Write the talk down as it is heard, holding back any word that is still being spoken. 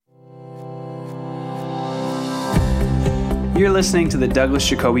You're listening to the Douglas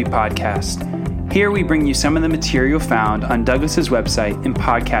Jacoby Podcast. Here we bring you some of the material found on Douglas's website in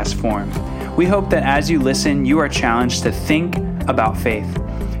podcast form. We hope that as you listen, you are challenged to think about faith.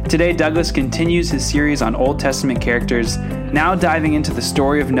 Today, Douglas continues his series on Old Testament characters, now diving into the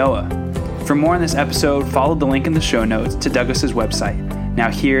story of Noah. For more on this episode, follow the link in the show notes to Douglas's website.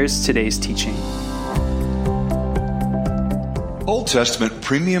 Now here's today's teaching. Old Testament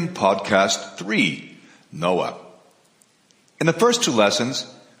Premium Podcast 3, Noah. In the first two lessons,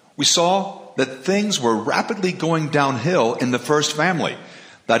 we saw that things were rapidly going downhill in the first family.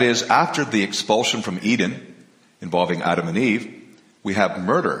 That is, after the expulsion from Eden, involving Adam and Eve, we have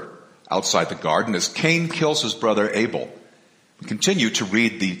murder outside the garden as Cain kills his brother Abel. We continue to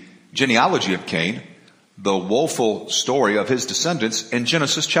read the genealogy of Cain, the woeful story of his descendants in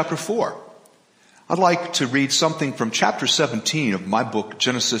Genesis chapter 4. I'd like to read something from chapter 17 of my book,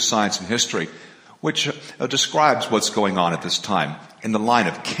 Genesis, Science, and History, which describes what's going on at this time in the line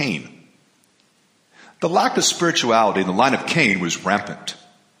of Cain. The lack of spirituality in the line of Cain was rampant.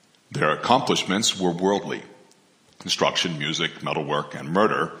 Their accomplishments were worldly: construction, music, metalwork, and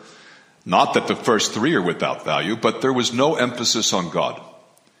murder. Not that the first three are without value, but there was no emphasis on God.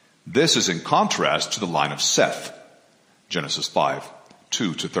 This is in contrast to the line of Seth, Genesis 5,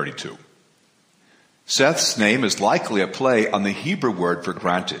 2-32. Seth's name is likely a play on the Hebrew word for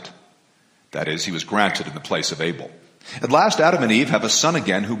granted. That is, he was granted in the place of Abel. At last, Adam and Eve have a son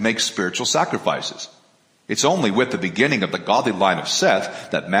again who makes spiritual sacrifices. It's only with the beginning of the godly line of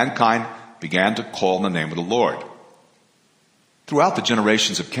Seth that mankind began to call on the name of the Lord. Throughout the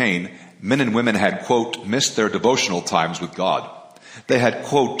generations of Cain, men and women had, quote, missed their devotional times with God. They had,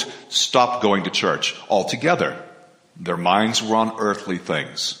 quote, stopped going to church altogether. Their minds were on earthly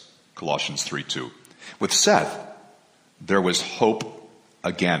things, Colossians 3:2. With Seth, there was hope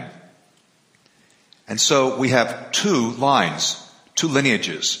again. And so we have two lines, two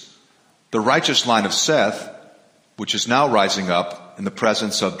lineages. The righteous line of Seth, which is now rising up in the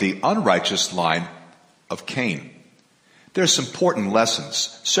presence of the unrighteous line of Cain. There's important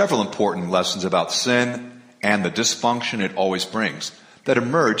lessons, several important lessons about sin and the dysfunction it always brings that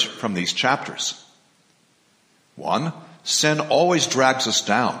emerge from these chapters. One, sin always drags us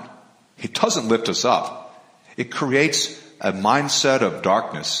down. It doesn't lift us up. It creates a mindset of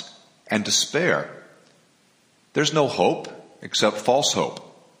darkness and despair. There's no hope except false hope.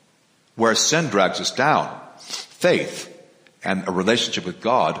 Where sin drags us down, faith and a relationship with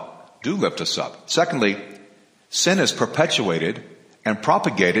God do lift us up. Secondly, sin is perpetuated and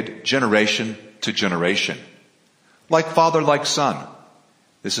propagated generation to generation. Like father, like son.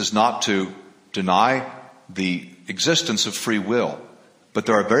 This is not to deny the existence of free will, but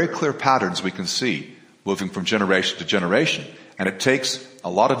there are very clear patterns we can see moving from generation to generation, and it takes a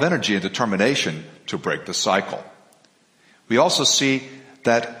lot of energy and determination to break the cycle. We also see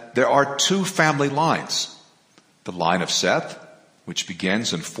that there are two family lines. The line of Seth, which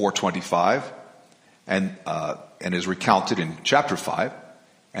begins in 425 and is recounted in chapter 5,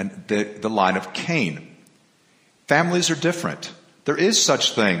 and the line of Cain. Families are different. There is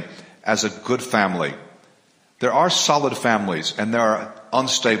such thing as a good family. There are solid families and there are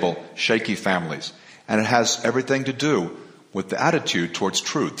unstable, shaky families. And it has everything to do with the attitude towards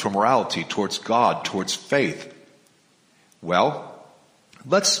truth, for morality, towards God, towards faith. Well,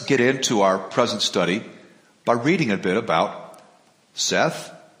 let's get into our present study by reading a bit about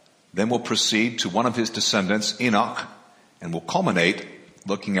Seth. Then we'll proceed to one of his descendants, Enoch, and we'll culminate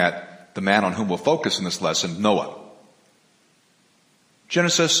looking at the man on whom we'll focus in this lesson, Noah.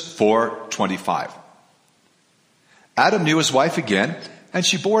 Genesis 4:25. Adam knew his wife again, and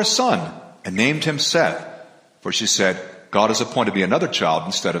she bore a son and named him Seth, for she said, God has appointed me another child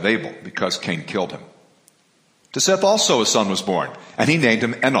instead of Abel, because Cain killed him. To Seth also a son was born, and he named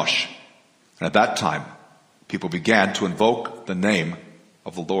him Enosh. And at that time, people began to invoke the name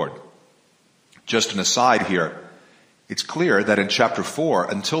of the Lord. Just an aside here, it's clear that in chapter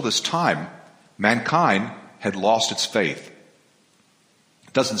 4, until this time, mankind had lost its faith.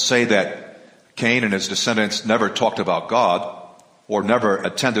 It doesn't say that Cain and his descendants never talked about God or never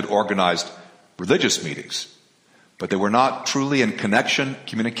attended organized religious meetings, but they were not truly in connection,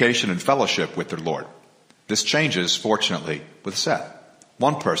 communication, and fellowship with their Lord. This changes, fortunately, with Seth.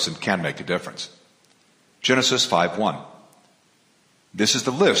 One person can make a difference. Genesis 5:1. This is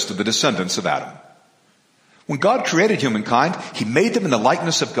the list of the descendants of Adam. When God created humankind, he made them in the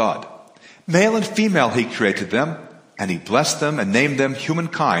likeness of God. Male and female he created them, and he blessed them and named them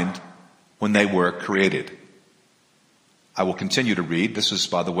humankind when they were created. I will continue to read. This is,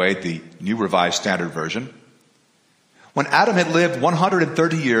 by the way, the New Revised Standard Version. When Adam had lived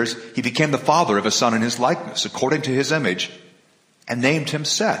 130 years, he became the father of a son in his likeness, according to his image. and named him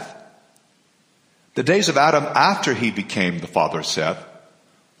Seth. The days of Adam after he became the father of Seth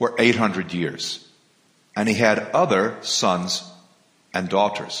were 800 years, and he had other sons and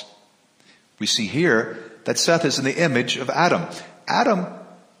daughters. We see here that Seth is in the image of Adam. Adam,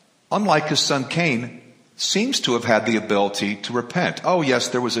 unlike his son Cain, seems to have had the ability to repent. Oh yes,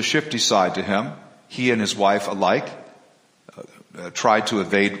 there was a shifty side to him. He and his wife alike tried to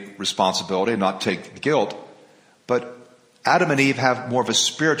evade responsibility and not take guilt. But Adam and Eve have more of a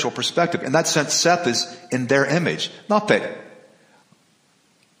spiritual perspective. In that sense, Seth is in their image. Not that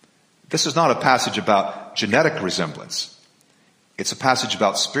this is not a passage about genetic resemblance. It's a passage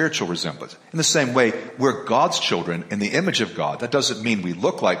about spiritual resemblance. In the same way, we're God's children in the image of God. That doesn't mean we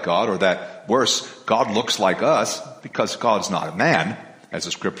look like God, or that, worse, God looks like us, because God's not a man, as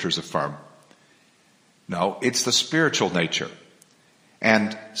the scriptures affirm. No, it's the spiritual nature.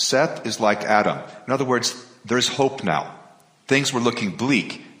 And Seth is like Adam. In other words, there's hope now. Things were looking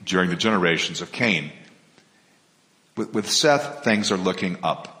bleak during the generations of Cain. With Seth, things are looking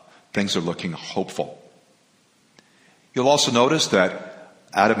up. Things are looking hopeful. You'll also notice that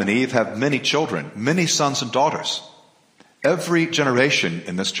Adam and Eve have many children, many sons and daughters. Every generation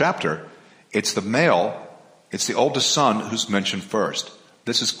in this chapter, it's the male, it's the oldest son who's mentioned first.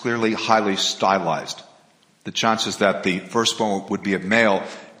 This is clearly highly stylized. The chances that the firstborn would be a male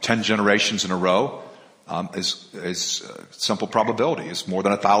 10 generations in a row is simple probability. It's more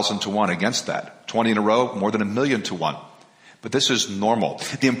than 1,000 to 1 against that. 20 in a row, more than 1,000,000 to 1. But this is normal.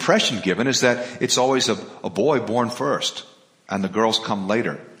 The impression given is that it's always a boy born first and the girls come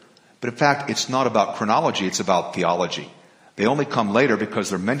later. But in fact, it's not about chronology, it's about theology. They only come later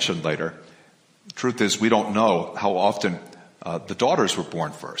because they're mentioned later. The truth is, we don't know how often the daughters were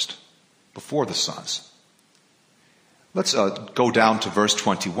born first, before the sons. Let's go down to verse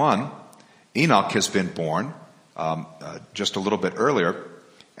 21. Enoch has been born just a little bit earlier.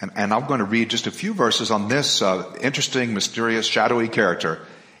 And I'm going to read just a few verses on this interesting, mysterious, shadowy character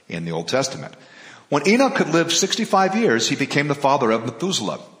in the Old Testament. When Enoch had lived 65 years, he became the father of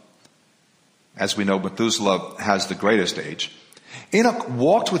Methuselah. As we know, Methuselah has the greatest age. Enoch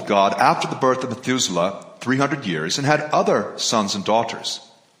walked with God after the birth of Methuselah 300 years and had other sons and daughters.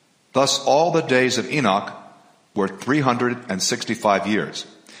 Thus all the days of Enoch were 365 years.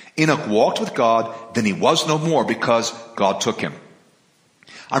 Enoch walked with God, then he was no more because God took him.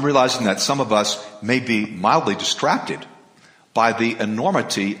 I'm realizing that some of us may be mildly distracted by the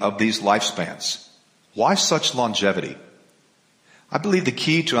enormity of these lifespans. Why such longevity? I believe the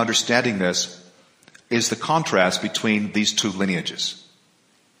key to understanding this is the contrast between these two lineages.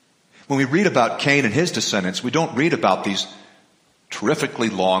 When we read about Cain and his descendants, we don't read about these terrifically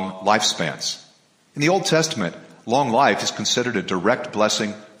long lifespans. In the Old Testament, long life is considered a direct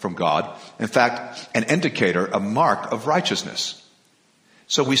blessing from God. In fact, an indicator, a mark of righteousness.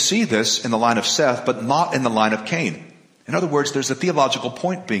 So we see this in the line of Seth, but not in the line of Cain. In other words, there's a theological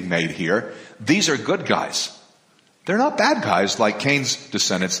point being made here. These are good guys. They're not bad guys like Cain's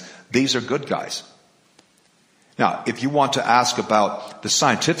descendants. These are good guys. Now, if you want to ask about the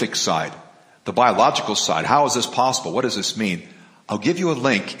scientific side, the biological side, how is this possible? What does this mean? I'll give you a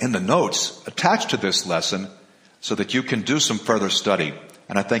link in the notes attached to this lesson so that you can do some further study,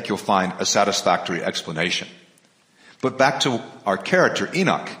 and I think you'll find a satisfactory explanation. But back to our character,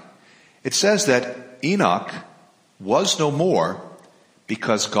 Enoch. It says that Enoch was no more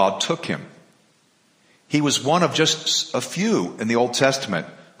because God took him. He was one of just a few in the Old Testament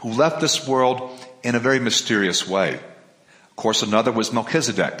who left this world in a very mysterious way. Of course, another was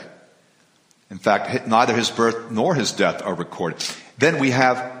Melchizedek. In fact, neither his birth nor his death are recorded. Then we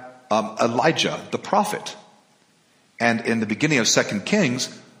have Elijah, the prophet. And in the beginning of 2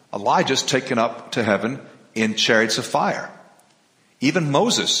 Kings, Elijah's taken up to heaven in chariots of fire. Even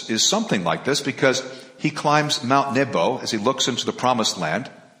Moses is something like this because he climbs Mount Nebo as he looks into the promised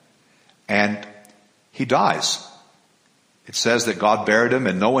land and he dies. It says that God buried him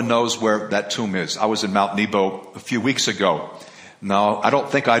and no one knows where that tomb is. I was in Mount Nebo a few weeks ago. No, I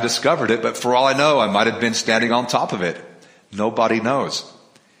don't think I discovered it, but for all I know, I might have been standing on top of it. Nobody knows.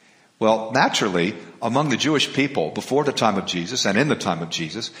 Well, naturally, among the Jewish people before the time of Jesus and in the time of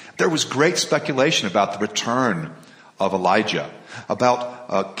Jesus, there was great speculation about the return of Elijah,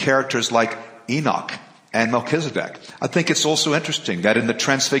 about characters like Enoch and Melchizedek. I think it's also interesting that in the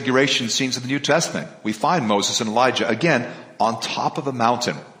transfiguration scenes of the New Testament, we find Moses and Elijah, again, on top of a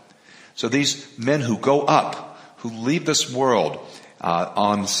mountain. So these men who go up, who leave this world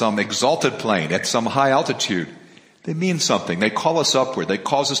on some exalted plane, at some high altitude, they mean something. They call us upward. They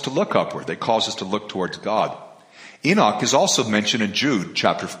cause us to look upward. They cause us to look towards God. Enoch is also mentioned in Jude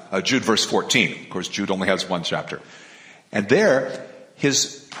verse 14. Of course, Jude only has one chapter. And there,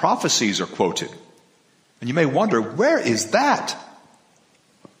 his prophecies are quoted. And you may wonder, where is that?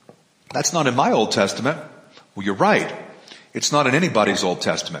 That's not in my Old Testament. Well, you're right. It's not in anybody's Old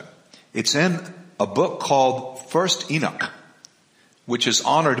Testament. It's in a book called First Enoch, which is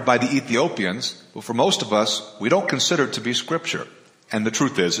honored by the Ethiopians, but for most of us, we don't consider it to be scripture. And the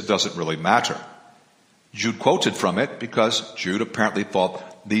truth is, it doesn't really matter. Jude quoted from it because Jude apparently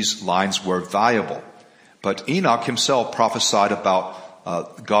thought these lines were valuable. But Enoch himself prophesied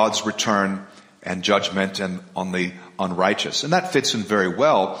about God's return and judgment and on the unrighteous. And that fits in very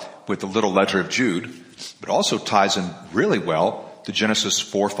well with the little letter of Jude, but also ties in really well to Genesis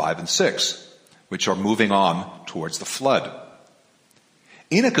 4, 5, and 6, which are moving on towards the flood.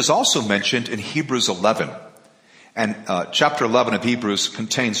 Enoch is also mentioned in Hebrews 11. And chapter 11 of Hebrews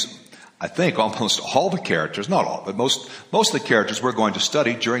contains, I think, almost all the characters, not all, but most of the characters we're going to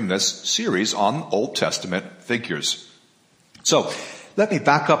study during this series on Old Testament figures. So let me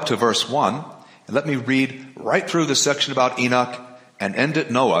back up to verse 1, and let me read right through the section about Enoch and end at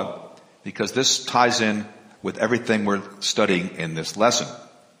Noah, because this ties in with everything we're studying in this lesson.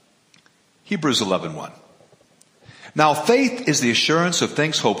 Hebrews 11:1. Now faith is the assurance of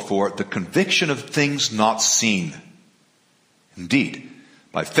things hoped for, the conviction of things not seen. Indeed,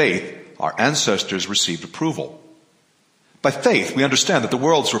 by faith, our ancestors received approval. By faith, we understand that the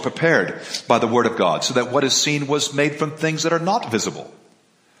worlds were prepared by the word of God, so that what is seen was made from things that are not visible.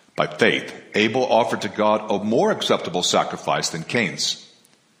 By faith, Abel offered to God a more acceptable sacrifice than Cain's.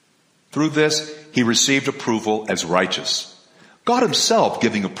 Through this, he received approval as righteous, God himself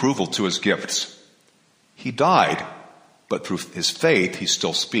giving approval to his gifts. He died, but through his faith, he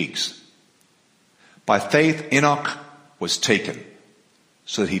still speaks. By faith, Enoch was taken,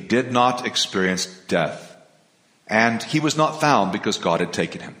 so that he did not experience death. And he was not found because God had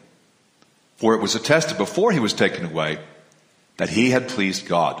taken him. For it was attested before he was taken away that he had pleased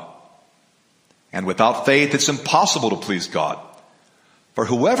God. And without faith, it's impossible to please God. For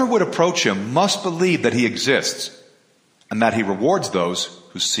whoever would approach him must believe that he exists, and that he rewards those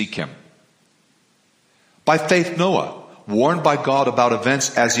who seek him. By faith, Noah, warned by God about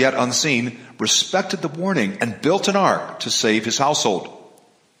events as yet unseen, respected the warning and built an ark to save his household.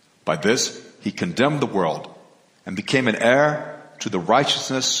 By this, he condemned the world and became an heir to the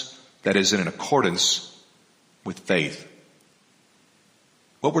righteousness that is in accordance with faith.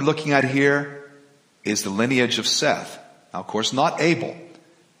 What we're looking at here is the lineage of Seth. Now, of course, not Abel,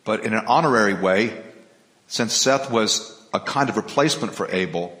 but in an honorary way, since Seth was a kind of replacement for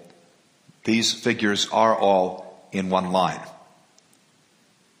Abel, these figures are all in one line.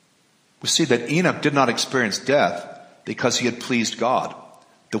 We see that Enoch did not experience death because he had pleased God.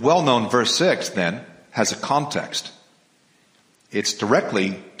 The well-known verse 6, then, has a context. It's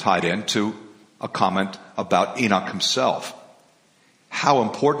directly tied into a comment about Enoch himself. How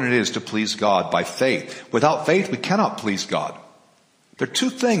important it is to please God by faith. Without faith, we cannot please God. There are two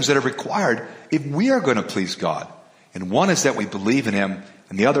things that are required if we are going to please God. And one is that we believe in him,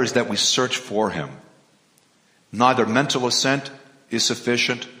 and the other is that we search for him. Neither mental assent is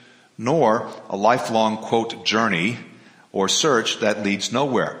sufficient, nor a lifelong, quote, journey or search that leads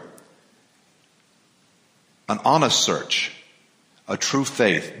nowhere. An honest search, a true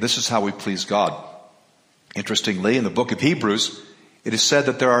faith. This is how we please God. Interestingly, in the book of Hebrews, it is said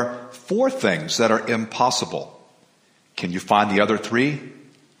that there are 4 things that are impossible. Can you find the other 3?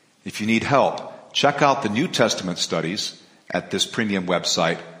 If you need help, check out the New Testament studies at this premium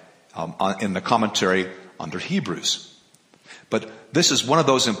website in the commentary under Hebrews. But this is one of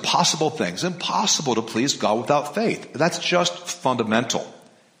those impossible things, impossible to please God without faith. That's just fundamental.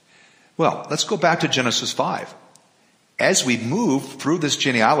 Well, let's go back to Genesis 5. As we move through this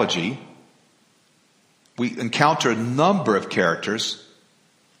genealogy, we encounter a number of characters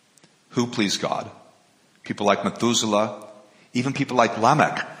who please God. People like Methuselah, even people like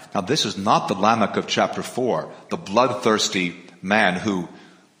Lamech. Now, this is not the Lamech of chapter 4, the bloodthirsty man who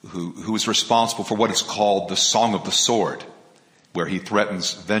is responsible for what is called the Song of the Sword, where he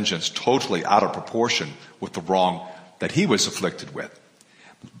threatens vengeance totally out of proportion with the wrong that he was afflicted with.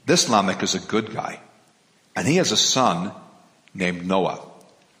 This Lamech is a good guy, and he has a son named Noah.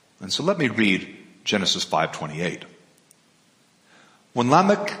 And so let me read Genesis 5:28. When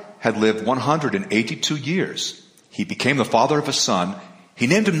Lamech had lived 182 years, he became the father of a son. He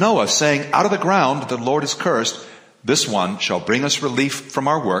named him Noah, saying, out of the ground the Lord is cursed. This one shall bring us relief from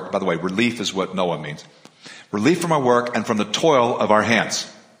our work. By the way, relief is what Noah means. Relief from our work and from the toil of our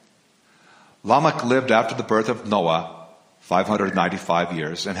hands. Lamech lived after the birth of Noah 595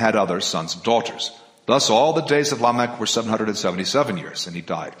 years and had other sons and daughters. Thus all the days of Lamech were 777 years, and he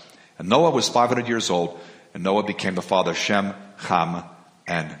died. And Noah was 500 years old and Noah became the father of Shem, Ham,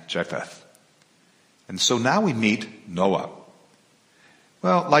 and Japheth. And so now we meet Noah.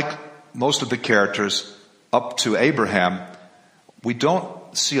 Well, like most of the characters up to Abraham, we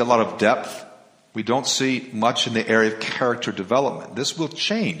don't see a lot of depth. We don't see much in the area of character development. This will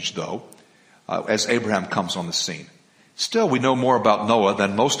change, though, as Abraham comes on the scene. Still, we know more about Noah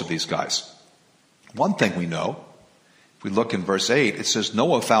than most of these guys. One thing we know, if we look in verse 8, it says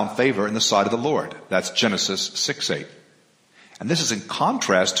Noah found favor in the sight of the Lord. That's Genesis 6:8. And this is in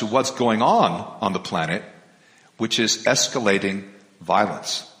contrast to what's going on the planet, which is escalating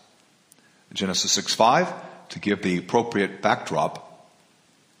violence. Genesis 6:5, to give the appropriate backdrop,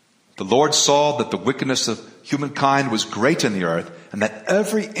 the Lord saw that the wickedness of humankind was great in the earth, and that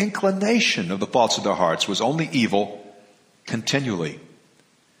every inclination of the thoughts of their hearts was only evil continually.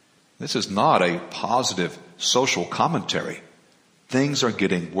 This is not a positive social commentary. Things are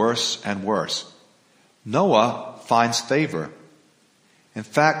getting worse and worse. Noah finds favor. In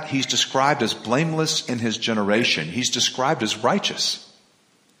fact, he's described as blameless in his generation. He's described as righteous.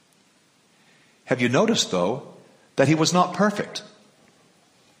 Have you noticed, though, that he was not perfect?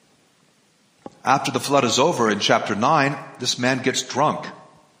 After the flood is over in chapter 9, this man gets drunk.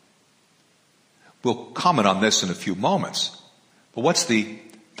 We'll comment on this in a few moments. But what's the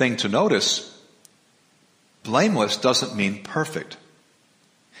thing to notice? Blameless doesn't mean perfect.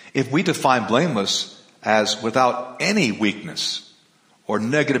 If we define blameless as without any weakness or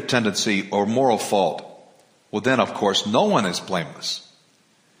negative tendency or moral fault, well then, of course, no one is blameless.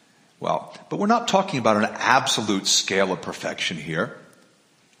 Well, but we're not talking about an absolute scale of perfection here.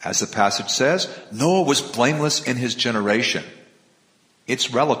 As the passage says, Noah was blameless in his generation.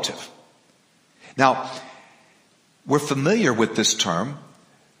 It's relative. Now, we're familiar with this term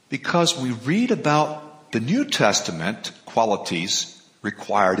because we read about the New Testament qualities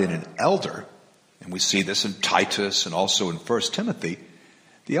required in an elder, and we see this in Titus and also in 1 Timothy.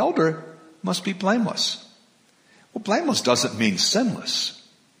 The elder must be blameless. Well, blameless doesn't mean sinless.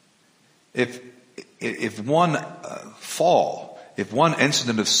 If one fall, if one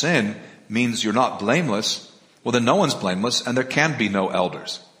incident of sin means you're not blameless, well then no one's blameless and there can be no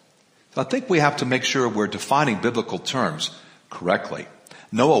elders. So I think we have to make sure we're defining biblical terms correctly.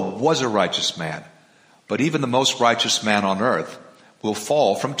 Noah was a righteous man, but even the most righteous man on earth will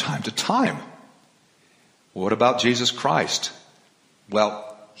fall from time to time. What about Jesus Christ?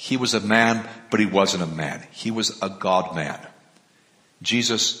 Well, he was a man, but he wasn't a man. He was a God-man.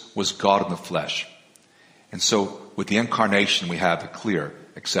 Jesus was God in the flesh. And so with the incarnation, we have a clear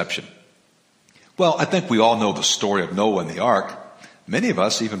exception. Well, I think we all know the story of Noah and the ark. Many of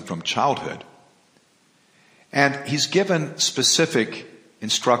us, even from childhood. And he's given specific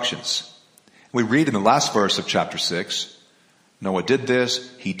instructions. We read in the last verse of chapter 6, Noah did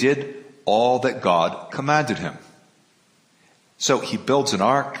this, he did all that God commanded him. So he builds an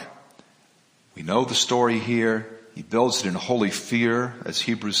ark. We know the story here. He builds it in holy fear, as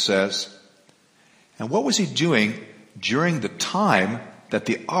Hebrews says. And what was he doing during the time that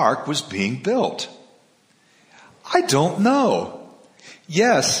the ark was being built? I don't know.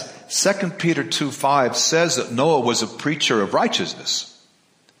 Yes, 2 Peter 2:5 says that Noah was a preacher of righteousness.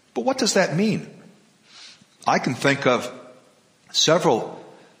 But what does that mean? I can think of several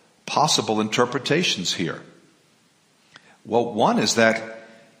possible interpretations here. Well, one is that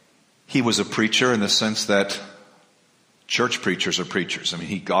he was a preacher in the sense that church preachers are preachers. I mean,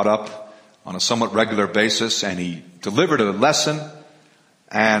 he got up on a somewhat regular basis and he delivered a lesson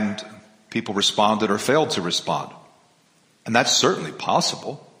and people responded or failed to respond. And that's certainly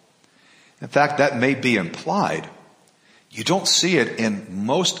possible. In fact, that may be implied. You don't see it in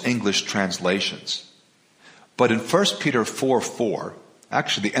most English translations. But in 1 Peter 4:4,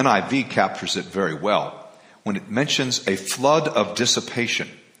 actually the NIV captures it very well when it mentions a flood of dissipation.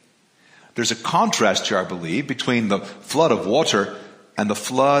 There's a contrast here, I believe, between the flood of water and the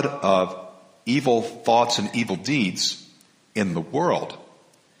flood of evil thoughts and evil deeds in the world.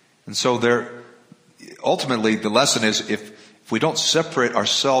 And so ultimately the lesson is if we don't separate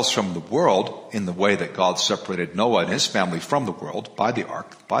ourselves from the world in the way that God separated Noah and his family from the world by the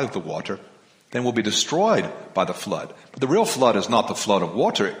ark, by the water, then we'll be destroyed by the flood. But the real flood is not the flood of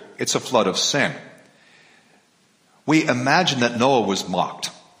water, it's a flood of sin. We imagine that Noah was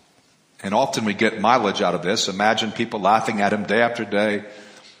mocked. And often we get mileage out of this. Imagine people laughing at him day after day,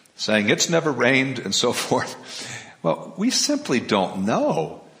 saying it's never rained and so forth. Well, we simply don't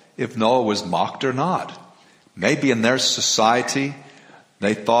know if Noah was mocked or not. Maybe in their society,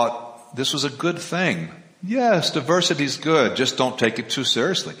 they thought this was a good thing. Yes, diversity is good. Just don't take it too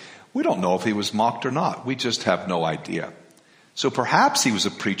seriously. We don't know if he was mocked or not. We just have no idea. So perhaps he was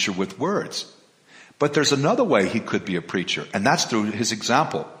a preacher with words. But there's another way he could be a preacher, and that's through his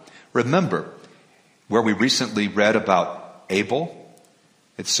example. Remember, where we recently read about Abel,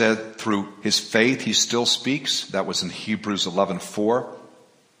 it said through his faith he still speaks. That was in Hebrews 11:4.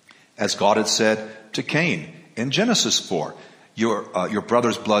 As God had said to Cain in Genesis 4, your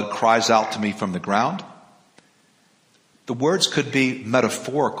brother's blood cries out to me from the ground. The words could be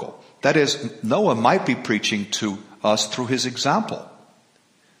metaphorical. That is, Noah might be preaching to us through his example.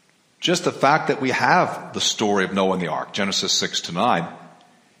 Just the fact that we have the story of Noah and the ark, Genesis 6-9,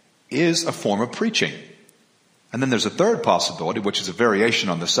 is a form of preaching. And then there's a third possibility, which is a variation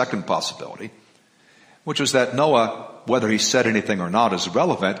on the second possibility, which was that Noah, whether he said anything or not is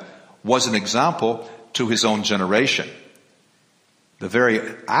irrelevant, was an example to his own generation. The very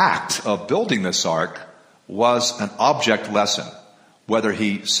act of building this ark was an object lesson, whether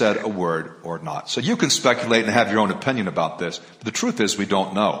he said a word or not. So you can speculate and have your own opinion about this, but the truth is we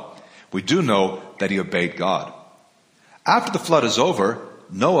don't know. We do know that he obeyed God. After the flood is over,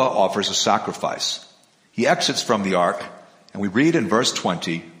 Noah offers a sacrifice. He exits from the ark, and we read in verse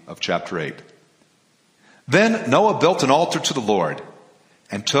 20 of chapter 8. Then Noah built an altar to the Lord,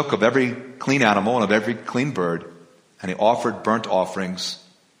 and took of every clean animal and of every clean bird, and he offered burnt offerings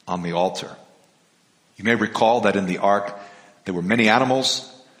on the altar. You may recall that in the ark there were many animals.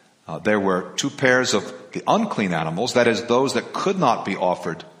 There were 2 pairs of the unclean animals, that is, those that could not be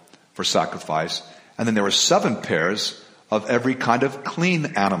offered for sacrifice. And then there were 7 pairs of every kind of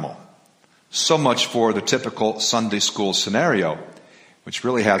clean animal. So much for the typical Sunday school scenario, which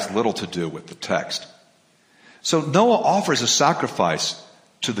really has little to do with the text. So Noah offers a sacrifice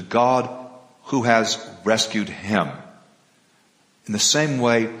to the God who has rescued him. In the same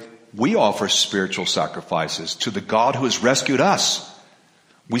way, we offer spiritual sacrifices to the God who has rescued us.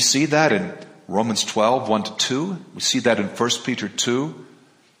 We see that in Romans 12, 1-2. We see that in 1 Peter 2,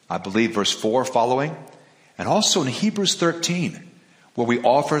 I believe verse 4 following. And also in Hebrews 13, where we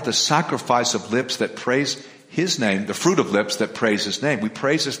offer the sacrifice of lips that praise his name, the fruit of lips that praise his name. We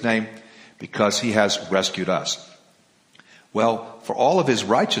praise his name because he has rescued us. Well, for all of his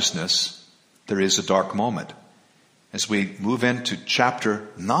righteousness, there is a dark moment. As we move into chapter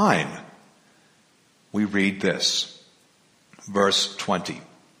 9, we read this, verse 20.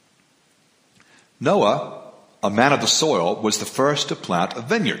 Noah, a man of the soil, was the first to plant a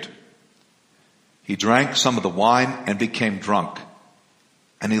vineyard. He drank some of the wine and became drunk,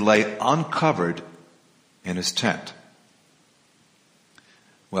 and he lay uncovered in his tent.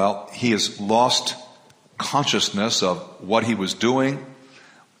 Well, he has lost consciousness of what he was doing,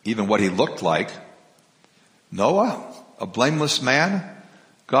 even what he looked like. Noah, a blameless man,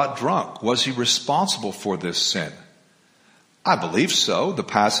 got drunk. Was he responsible for this sin? I believe so. The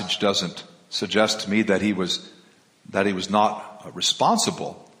passage doesn't suggest to me that he was not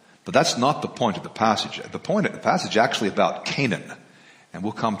responsible. But that's not the point of the passage. The point of the passage is actually about Canaan. And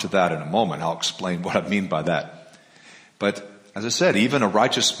we'll come to that in a moment. I'll explain what I mean by that. But as I said, even a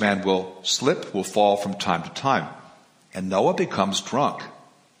righteous man will slip, will fall from time to time. And Noah becomes drunk.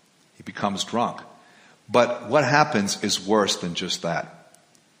 He becomes drunk. But what happens is worse than just that.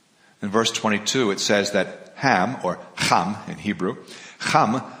 In verse 22, it says that Ham, or Ham in Hebrew,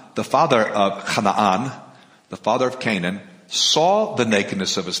 Ham, the father of Canaan, the father of Canaan, saw the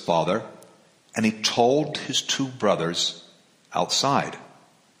nakedness of his father, and he told his 2 brothers outside.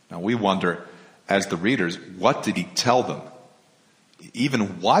 Now we wonder, as the readers, what did he tell them?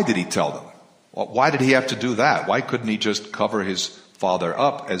 Even why did he tell them? Why did he have to do that? Why couldn't he just cover his father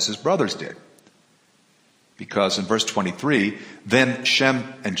up as his brothers did? Because in verse 23, then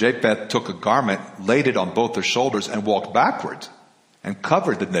Shem and Japheth took a garment, laid it on both their shoulders, and walked backward and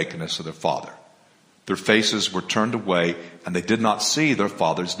covered the nakedness of their father. Their faces were turned away, and they did not see their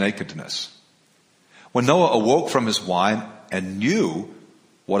father's nakedness. When Noah awoke from his wine and knew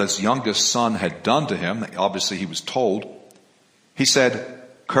what his youngest son had done to him, obviously he was told, he said,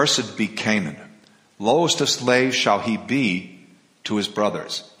 "Cursed be Canaan. Lowest of slaves shall he be to his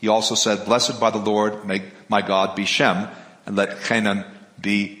brothers." He also said, "Blessed by the Lord, may my God be Shem, and let Canaan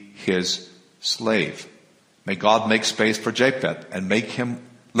be his slave." May God make space for Japheth and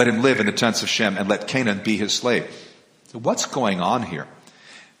let him live in the tents of Shem, and let Canaan be his slave. So what's going on here?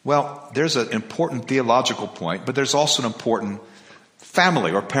 Well, there's an important theological point, but there's also an important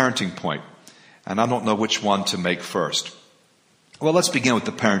family or parenting point. And I don't know which one to make first. Well, let's begin with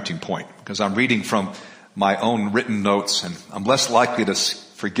the parenting point, because I'm reading from my own written notes, and I'm less likely to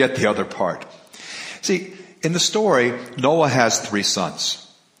forget the other part. See, in the story, Noah has 3 sons.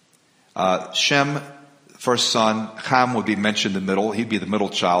 Shem, first son, Ham would be mentioned in the middle. He'd be the middle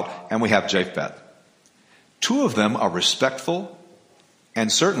child. And we have Japheth. 2 of them are respectful,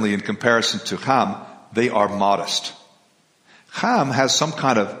 and certainly in comparison to Ham, they are modest. Ham has some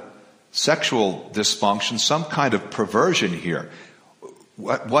kind of sexual dysfunction, some kind of perversion here.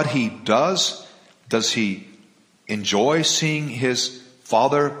 What he does he enjoy seeing his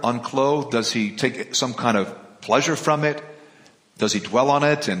father unclothed? Does he take some kind of pleasure from it? Does he dwell on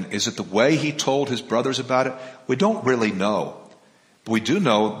it? And is it the way he told his brothers about it? We don't really know. But we do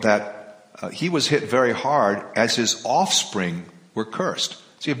know that he was hit very hard as his offspring were cursed.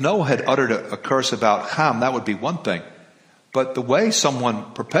 See, if Noah had uttered a curse about Ham, that would be one thing. But the way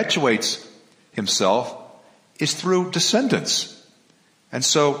someone perpetuates himself is through descendants. And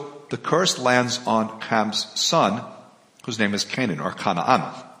so the curse lands on Ham's son, whose name is Canaan, or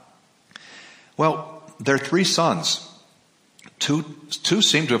Canaan. Well, there are 3 sons. Two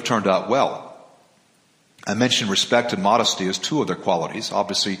seem to have turned out well. I mentioned respect and modesty as 2 of their qualities.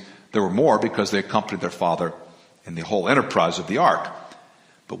 Obviously, there were more because they accompanied their father in the whole enterprise of the ark.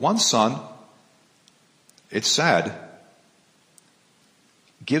 But one son, it's sad,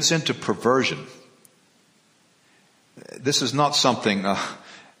 gives into perversion. This is not something,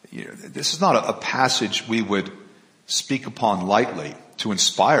 this is not a passage we would speak upon lightly to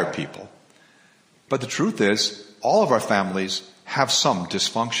inspire people. But the truth is, all of our families have some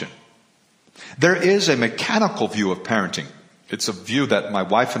dysfunction. There is a mechanical view of parenting. It's a view that my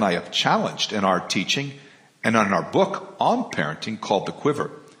wife and I have challenged in our teaching and in our book on parenting called The Quiver.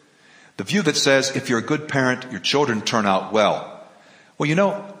 The view that says if you're a good parent, your children turn out well.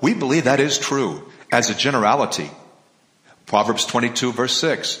 Well, we believe that is true as a generality. Proverbs 22 verse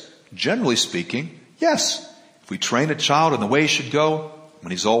 6. Generally speaking, yes, if we train a child in the way he should go,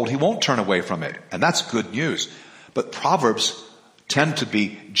 when he's old, he won't turn away from it. And that's good news. But Proverbs tend to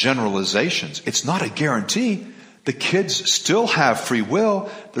be generalizations. It's not a guarantee. The kids still have free will.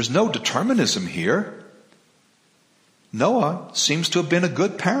 There's no determinism here. Noah seems to have been a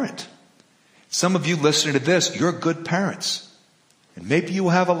good parent. Some of you listening to this, you're good parents. And maybe you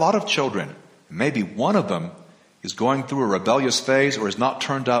have a lot of children. Maybe one of them is going through a rebellious phase or has not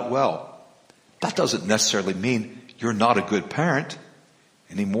turned out well. That doesn't necessarily mean you're not a good parent,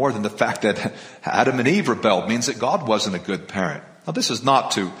 any more than the fact that Adam and Eve rebelled means that God wasn't a good parent. Now, this is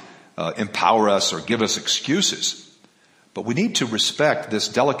not to empower us or give us excuses, but we need to respect this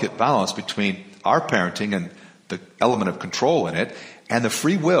delicate balance between our parenting and the element of control in it and the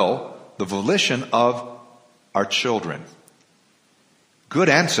free will, the volition of our children. Good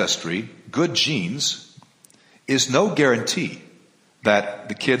ancestry, good genes, is no guarantee that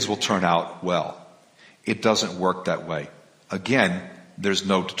the kids will turn out well. It doesn't work that way. Again, there's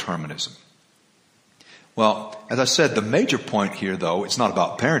no determinism. Well, as I said, the major point here, though, it's not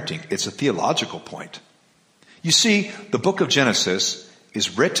about parenting. It's a theological point. You see, the book of Genesis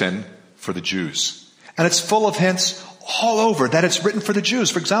is written for the Jews. And it's full of hints all over that it's written for the Jews.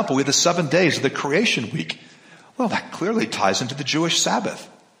 For example, we have the 7 days of the creation week. Well, that clearly ties into the Jewish Sabbath.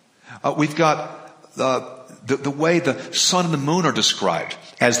 We've got the way the sun and the moon are described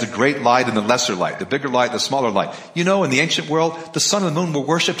as the great light and the lesser light, the bigger light, the smaller light. In the ancient world, the sun and the moon were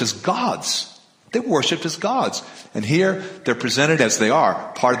worshipped as gods. They were worshipped as gods. And here, they're presented as they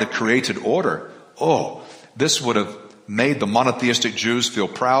are, part of the created order. Oh, this would have made the monotheistic Jews feel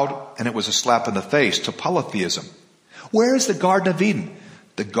proud, and it was a slap in the face to polytheism. Where is the Garden of Eden?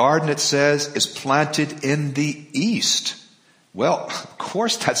 The garden, it says, is planted in the east. Well, of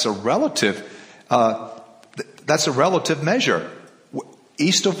course, that's a relative measure.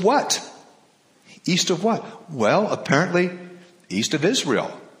 East of what? East of what? Well, apparently, east of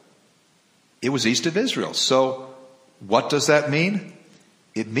Israel. It was east of Israel. So, what does that mean?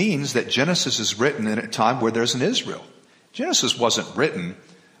 It means that Genesis is written in a time where there's an Israel. Genesis wasn't written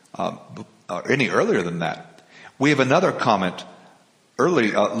any earlier than that. We have another comment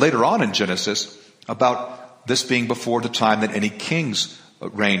later on in Genesis about this being before the time that any kings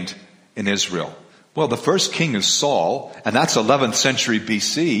reigned in Israel. Well, the first king is Saul, and that's 11th century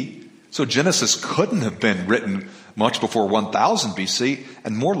BC. So Genesis couldn't have been written much before 1000 BC,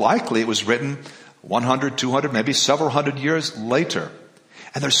 and more likely it was written 100, 200, maybe several hundred years later.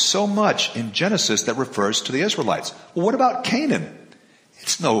 And there's so much in Genesis that refers to the Israelites. Well, what about Canaan?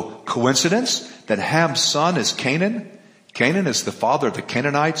 It's no coincidence that Ham's son is Canaan. Canaan is the father of the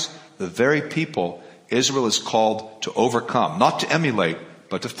Canaanites, the very people Israel is called to overcome, not to emulate,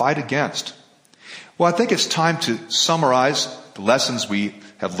 but to fight against. Well, I think it's time to summarize the lessons we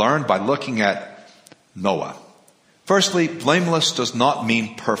have learned by looking at Noah. Firstly, blameless does not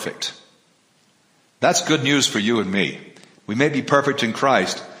mean perfect. That's good news for you and me. We may be perfect in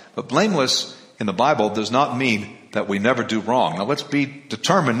Christ, but blameless in the Bible does not mean that we never do wrong. Now let's be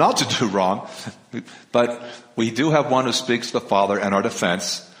determined not to do wrong, but we do have one who speaks to the Father in our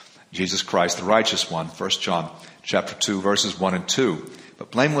defense, Jesus Christ, the righteous one, 1 John chapter 2, verses 1 and 2.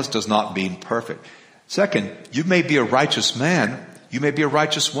 But blameless does not mean perfect. Second, you may be a righteous man, you may be a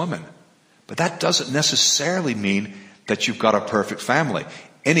righteous woman, but that doesn't necessarily mean that you've got a perfect family,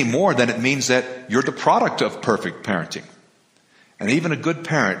 any more than it means that you're the product of perfect parenting. And even a good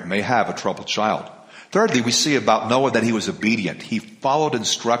parent may have a troubled child. Thirdly, we see about Noah that he was obedient. He followed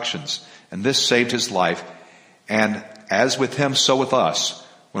instructions, and this saved his life. And as with him, so with us.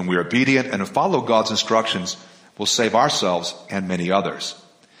 When we're obedient and follow God's instructions, we'll save ourselves and many others.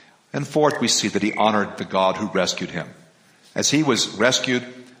 And fourth, we see that he honored the God who rescued him. As he was rescued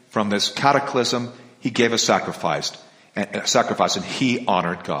from this cataclysm, he gave a sacrifice, and he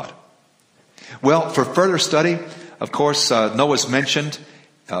honored God. Well, for further study, of course, Noah's mentioned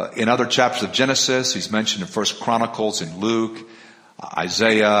in other chapters of Genesis. He's mentioned in 1 Chronicles, in Luke,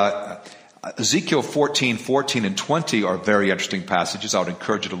 Isaiah. Ezekiel 14 and 20 are very interesting passages. I would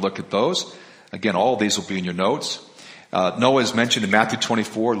encourage you to look at those. Again, all of these will be in your notes. Noah is mentioned in Matthew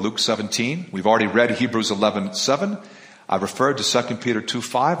 24, Luke 17. We've already read Hebrews 11:7. I referred to 2 Peter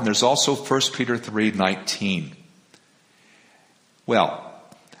 2:5, and there's also 1 Peter 3:19. Well,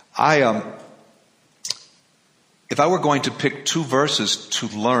 if I were going to pick two verses to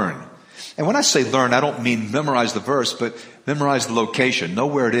learn, and when I say learn, I don't mean memorize the verse, but memorize the location, know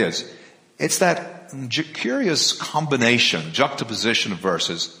where it is. It's that curious combination, juxtaposition of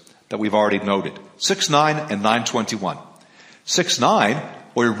verses that we've already noted. 6:9 and 9:21. 6:9,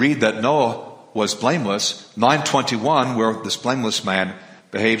 where we read that Noah was blameless. 9:21, where this blameless man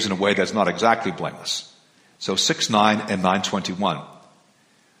behaves in a way that's not exactly blameless. So 6:9 and 9:21.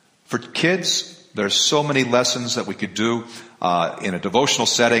 For kids, there's so many lessons that we could do in a devotional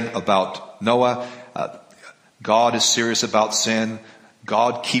setting about Noah. God is serious about sin.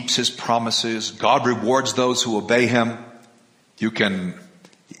 God keeps his promises. God rewards those who obey him. You can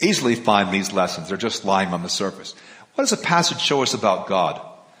easily find these lessons. They're just lying on the surface. What does the passage show us about God?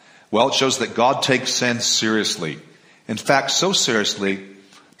 Well, it shows that God takes sin seriously. In fact, so seriously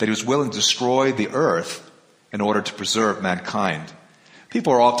that he was willing to destroy the earth in order to preserve mankind.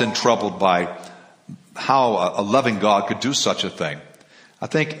 People are often troubled by how a loving God could do such a thing. I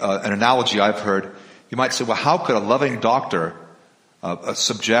think an analogy I've heard, you might say, well, how could a loving doctor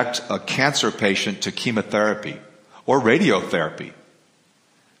subject a cancer patient to chemotherapy or radiotherapy?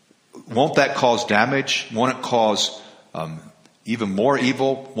 Won't that cause damage? Won't it cause even more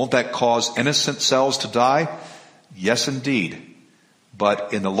evil? Won't that cause innocent cells to die? Yes, indeed.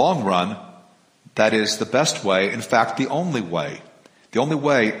 But in the long run, that is the best way, in fact, the only way. The only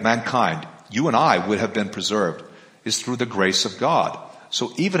way mankind, you and I, would have been preserved is through the grace of God.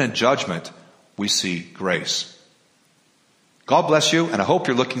 So even in judgment, we see grace. God bless you, and I hope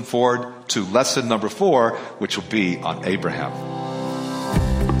you're looking forward to lesson number 4, which will be on Abraham.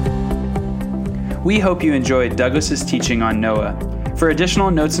 We hope you enjoyed Douglas's teaching on Noah. For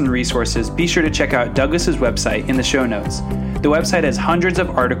additional notes and resources, be sure to check out Douglas's website in the show notes. The website has hundreds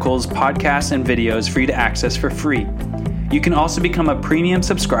of articles, podcasts, and videos for you to access for free. You can also become a premium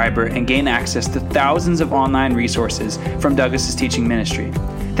subscriber and gain access to thousands of online resources from Douglas's teaching ministry.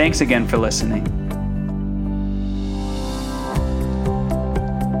 Thanks again for listening.